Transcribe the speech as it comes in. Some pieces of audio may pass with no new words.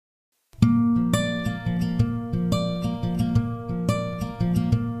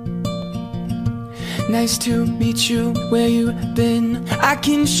Nice to meet you, where you been? I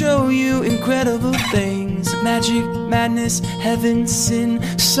can show you incredible things. Magic, madness, heaven, sin.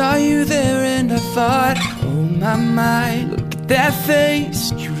 Saw you there and I thought, oh my, look at that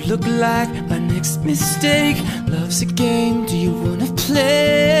face. You look like my next mistake. Love's a game, do you wanna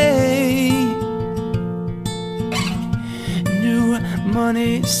play? New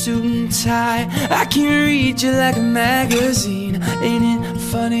money, suit and tie. I can read you like a magazine. Ain't it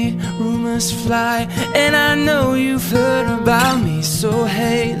funny, rumors fly. And I know you've heard about me. So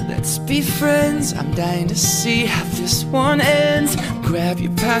hey, let's be friends. I'm dying to see how this one ends. Grab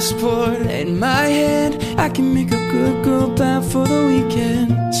your passport and my hand. I can make a good girl bad for the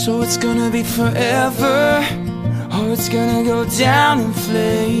weekend. So it's gonna be forever, or it's gonna go down in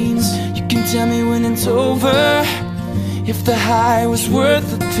flames. You can tell me when it's over, if the high was worth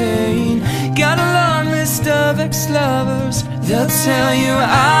the pain. Got a long list of ex-lovers. They'll tell you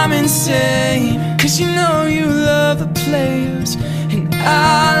I'm insane, 'cause you know you love the players and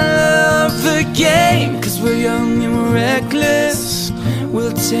I love the game. 'Cause we're young and we're reckless.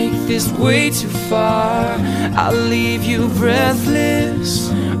 We'll take this way too far. I'll leave you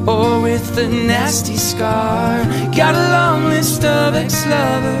breathless, or with a nasty scar. Got a long list of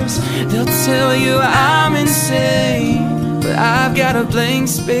ex-lovers. They'll tell you I'm insane, but I've got a blank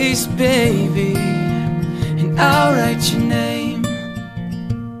space, baby, and I'll write your name.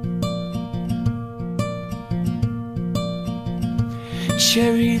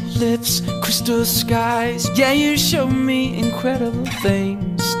 Cherry lips, crystal skies. Yeah, you show me incredible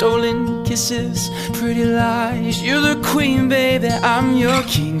things. Stolen kisses, pretty lies. You're the queen, baby, I'm your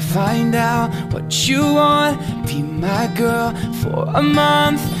king. Find out what you want, be my girl for a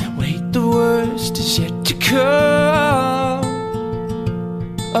month. Wait, the worst is yet to come.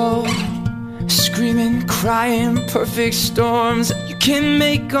 Oh, screaming, crying, perfect storms. You can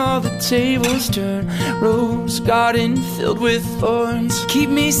make all the tables turn. Rose garden filled with thorns. Keep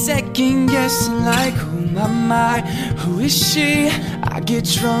me second guessing like, who am I? Who is she? I get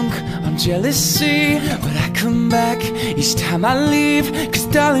drunk on jealousy, but I come back each time I leave. 'Cause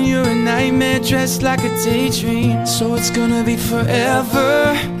darling, you're a nightmare dressed like a daydream. So it's gonna be forever,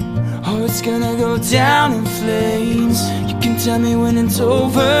 or it's gonna go down in flames. You can tell me when it's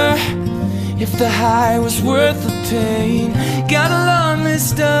over, if the high was worth the pain. Got a long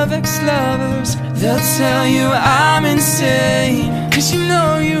list of ex-lovers. They'll tell you I'm insane, 'cause you know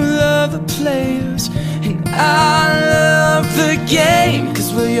you love the players and I love the game. 'Cause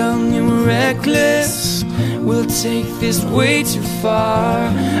we're young and we're reckless. We'll take this way too far.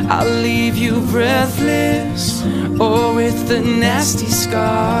 I'll leave you breathless, or with a nasty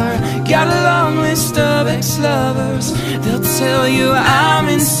scar. Got a long list of ex-lovers. They'll tell you I'm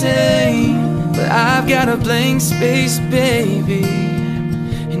insane, but I've got a blank space, baby,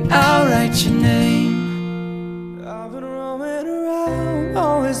 and I'll write your name. I've been roaming around,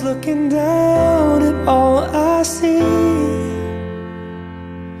 always looking down at all I see.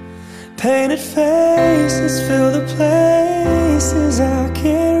 Painted faces fill the places I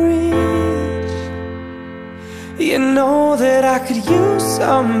can't reach. You know that I could use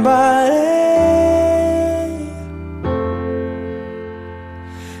somebody.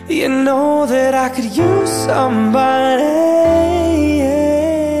 You know that I could use somebody.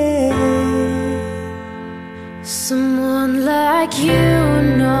 Someone like you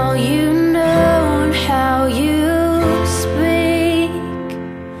know how you speak.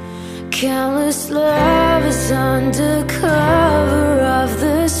 Countless lovers under cover of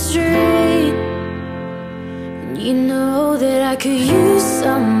the street. And you know that I could use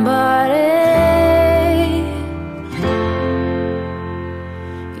somebody.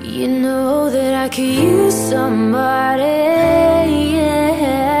 You know that I could use somebody,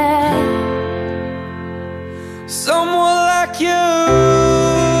 yeah. Someone like you.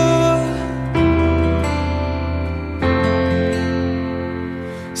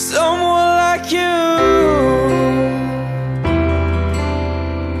 Someone like you.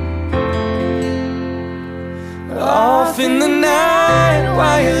 Off in the night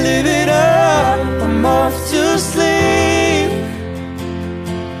while you live it up, I'm off to sleep,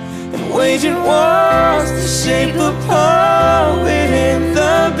 waging wars to shape a poet in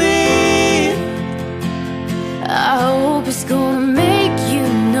the beat. I hope it's gonna make you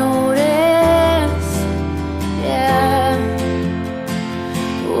notice, yeah.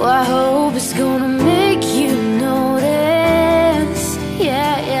 Oh, I hope it's gonna make you notice,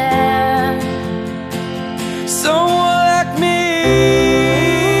 yeah, yeah. Someone like me.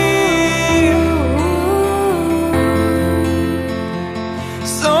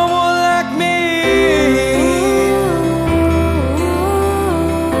 Someone like me.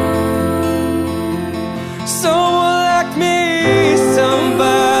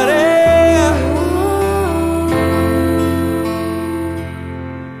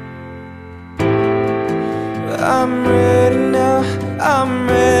 I'm ready now, I'm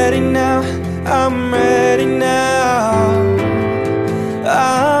ready now, I'm ready now,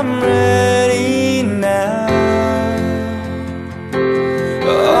 I'm ready now.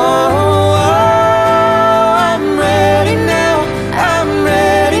 Oh, I'm ready now, I'm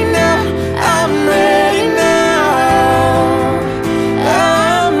ready now, I'm ready now,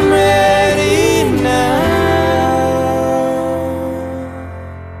 I'm ready now.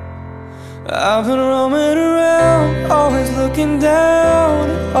 I've been roaming around, always looking down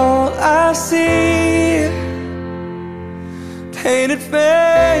at all I see. Painted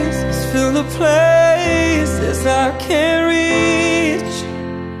faces fill the places I can't reach.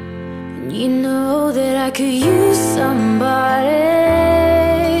 And you know that I could use somebody.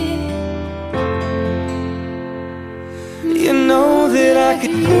 You know that I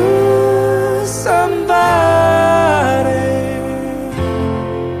could use somebody.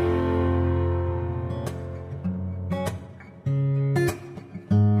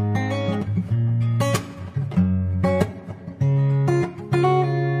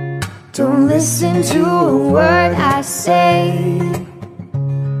 Don't listen to a word I say.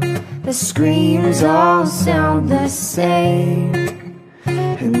 The screams all sound the same.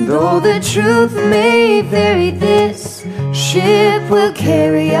 And though the truth may vary, this ship will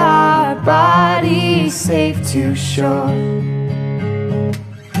carry our bodies safe to shore.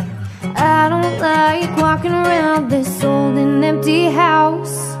 I don't like walking around this old and empty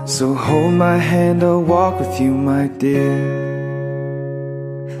house. So hold my hand, I'll walk with you, my dear.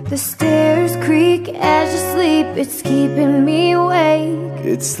 The stairs creak as you sleep, it's keeping me awake.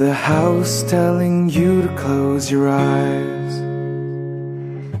 It's the house telling you to close your eyes.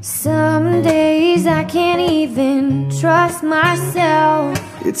 Some days I can't even trust myself.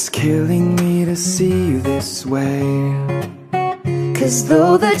 It's killing me to see you this way. 'Cause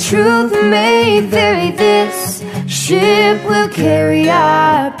though the truth may vary, this ship will carry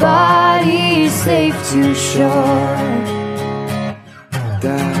our bodies safe to shore.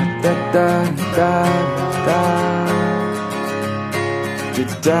 Da da da da da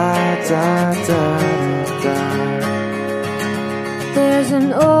da da da da. There's an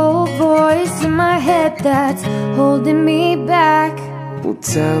old voice in my head that's holding me back. We'll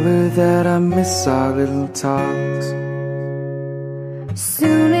tell her that I miss our little talks.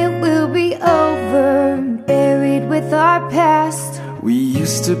 Soon it will be over, buried with our past. We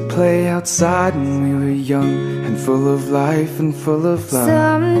used to play outside when we were young and full of life and full of love.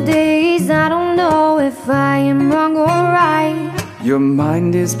 Some days I don't know if I am wrong or right. Your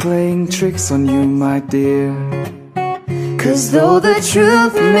mind is playing tricks on you, my dear. 'Cause though the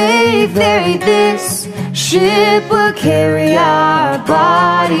truth may vary, this ship will carry our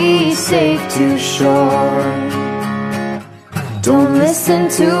bodies safe to shore. Don't listen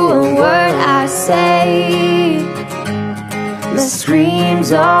to a word I say. The screams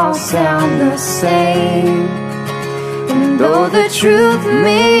all sound the same. And though the truth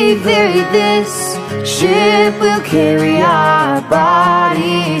may vary, this ship will carry our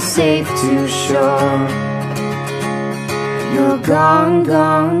bodies safe to shore. You're gone,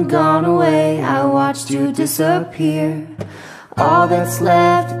 gone, gone away. I watched you disappear. All that's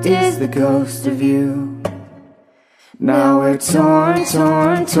left is the ghost of you. Now we're torn,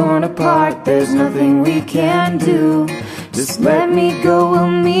 torn, torn apart. There's nothing we can do. Just let me go,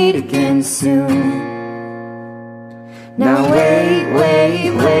 we'll meet again soon. Now wait,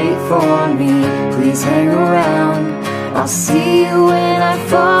 wait, wait for me. Please hang around. I'll see you when I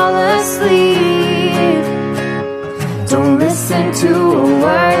fall asleep. Don't listen to a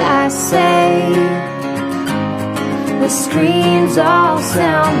word I say. The screams all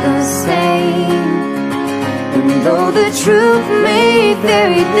sound the same. And though the truth may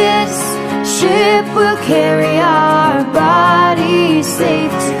vary, this ship will carry our bodies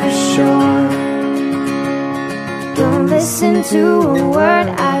safe to shore. Don't listen to a word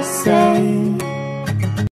I